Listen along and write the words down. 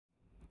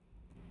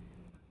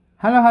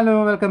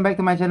Hello, welcome back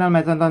to my channel,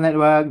 Maison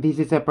Network. This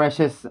is a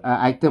precious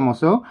item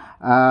also,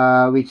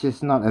 which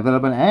is not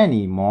available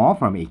anymore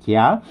from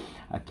Ikea.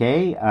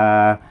 Okay,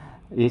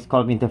 it's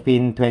called Vinter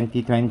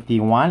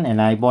 2021,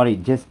 and I bought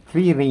it just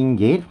 3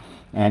 ringgit.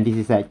 And this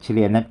is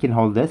actually a napkin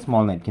holder,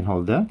 small napkin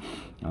holder.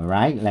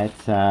 Alright,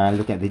 let's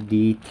look at the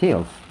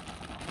details.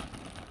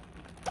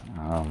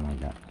 Oh my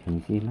god, can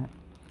you see that?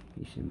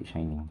 It should be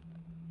shining.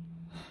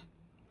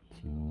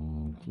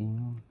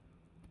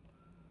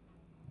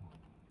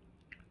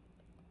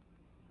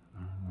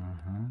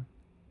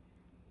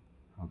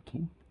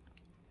 Okay,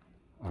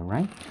 all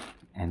right,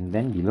 and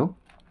then below,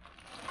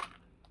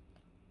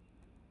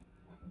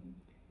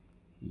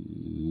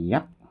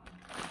 yep,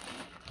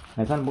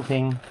 let's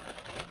unboxing.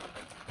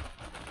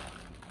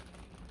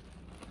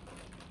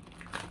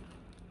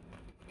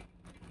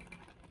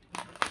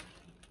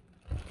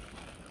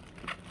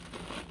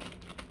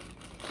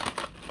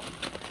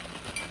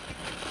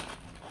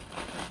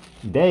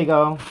 There you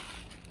go.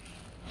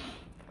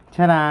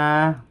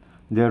 Ta-da!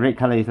 The red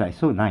color is like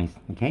so nice.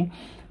 Okay,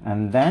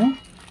 and then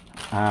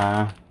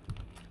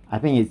I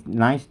think it's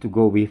nice to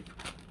go with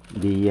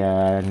the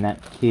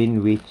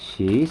napkin, which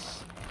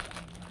is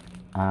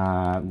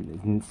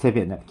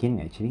serviette napkin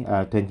actually,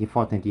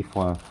 24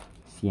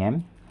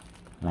 cm,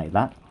 like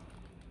that.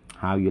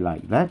 How you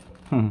like that?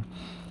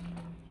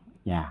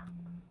 Yeah,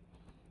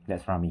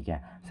 that's from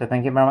Ikea. So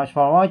thank you very much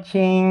for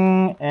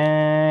watching,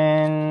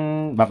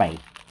 and bye bye.